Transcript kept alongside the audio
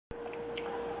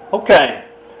Okay,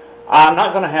 I'm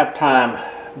not going to have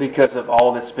time because of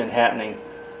all that's been happening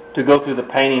to go through the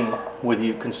painting with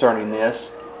you concerning this.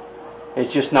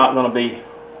 It's just not going to be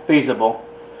feasible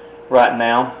right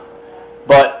now.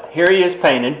 But here he is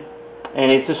painted, and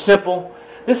this is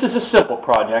a simple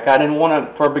project. I didn't want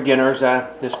to, for beginners,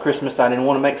 this Christmas, I didn't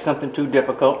want to make something too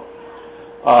difficult,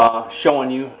 showing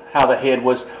you how the head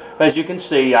was. As you can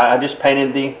see, I just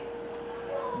painted the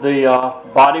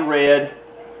body red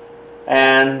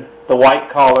and the white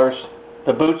collars.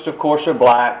 The boots, of course, are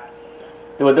black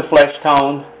with the flesh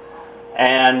tone,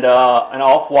 and an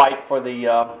off-white for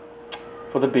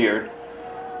the beard.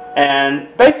 And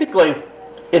basically,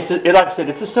 like I said,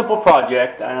 it's a simple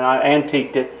project, and I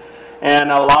antiqued it,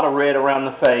 and a lot of red around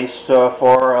the face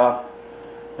for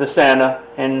the Santa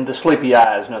and the sleepy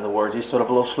eyes. In other words, he's sort of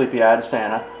a little sleepy-eyed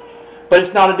Santa. But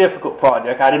it's not a difficult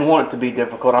project. I didn't want it to be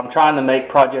difficult. I'm trying to make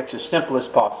projects as simple as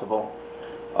possible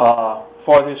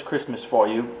for this Christmas for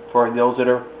you, for those that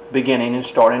are beginning and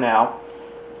starting out.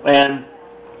 And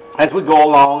as we go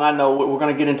along, I know we're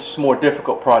going to get into some more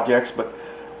difficult projects, but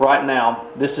right now,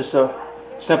 this is a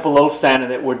simple little Santa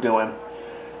that we're doing.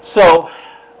 So,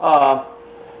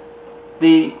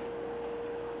 the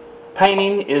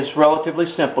painting is relatively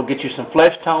simple. Get you some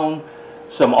flesh tone,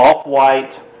 some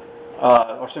off-white,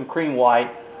 or some cream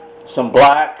white, some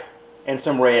black, and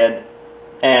some red,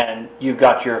 and you've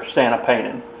got your Santa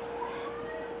painted.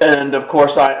 And of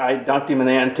course, I dunked him in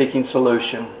the antiquing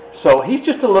solution. So he's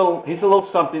a little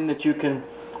something that you can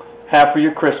have for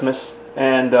your Christmas,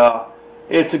 and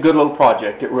it's a good little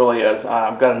project. It really is.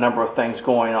 I've got a number of things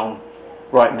going on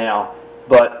right now,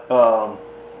 but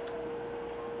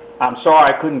I'm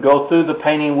sorry I couldn't go through the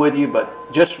painting with you. But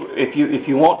just if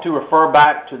you want to refer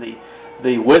back to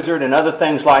the wizard and other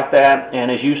things like that, and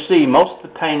as you see, most of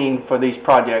the painting for these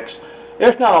projects,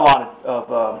 there's not a lot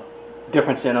of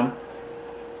difference in them.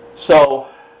 So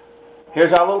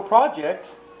here's our little project,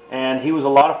 and he was a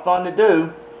lot of fun to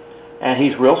do, and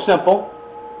he's real simple.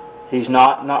 He's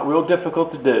not real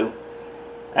difficult to do.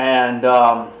 And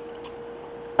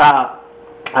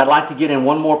I'd like to get in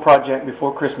one more project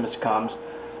before Christmas comes,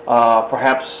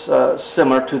 perhaps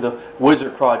similar to the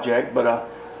wizard project, but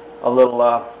a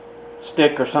little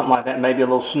stick or something like that, maybe a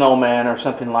little snowman or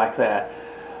something like that.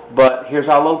 But here's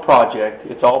our little project.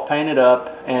 It's all painted up,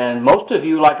 and most of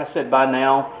you, like I said, by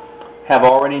now have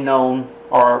already known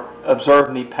or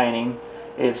observed me painting.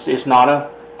 It's not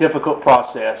a difficult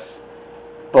process,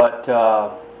 but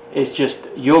it's just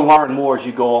you'll learn more as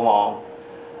you go along.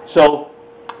 So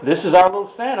this is our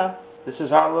little Santa. This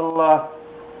is our little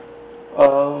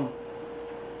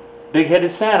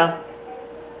big-headed Santa,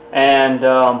 and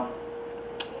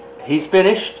he's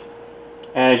finished.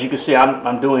 And as you can see,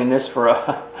 I'm doing this for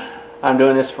a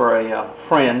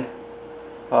friend.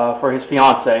 For his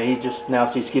fiance.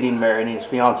 He's getting married, and his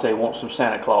fiance wants some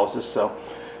Santa Clauses, so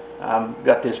I've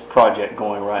got this project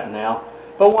going right now.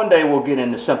 But one day we'll get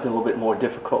into something a little bit more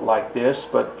difficult like this,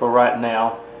 but for right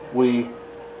now we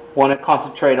want to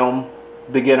concentrate on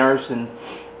beginners and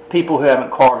people who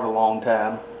haven't carved a long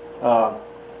time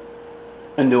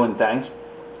and doing things.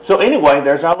 So anyway,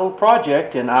 there's our little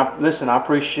project, and I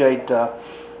appreciate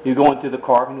you going through the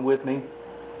carving with me.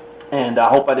 And I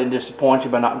hope I didn't disappoint you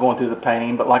by not going through the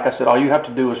painting. But like I said, all you have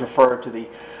to do is refer to the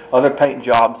other paint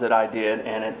jobs that I did,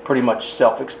 and it's pretty much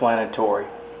self-explanatory.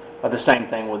 The same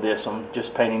thing with this. I'm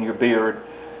just painting your beard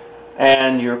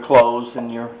and your clothes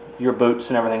and your boots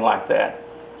and everything like that.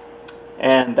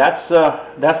 And that's the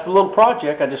little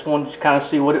project. I just wanted to kind of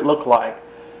see what it looked like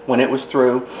when it was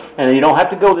through. And you don't have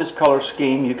to go this color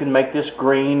scheme. You can make this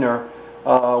green or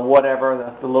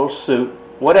whatever, the little suit,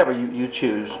 whatever you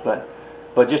choose. But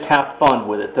just have fun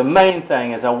with it. The main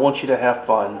thing is I want you to have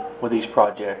fun with these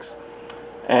projects.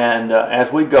 And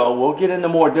as we go, we'll get into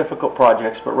more difficult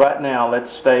projects. But right now, let's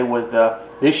stay with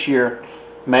this year,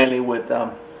 mainly with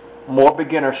more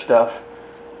beginner stuff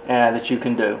that you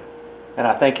can do. And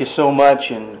I thank you so much,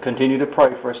 and continue to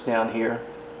pray for us down here.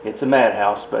 It's a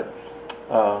madhouse, but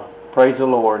praise the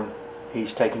Lord,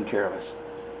 He's taking care of us.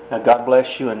 Now, God bless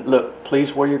you. And look,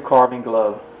 please wear your carving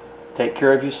glove. Take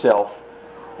care of yourself.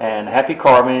 And happy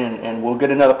carving, and we'll get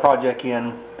another project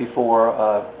in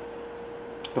before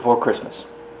Christmas.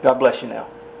 God bless you now.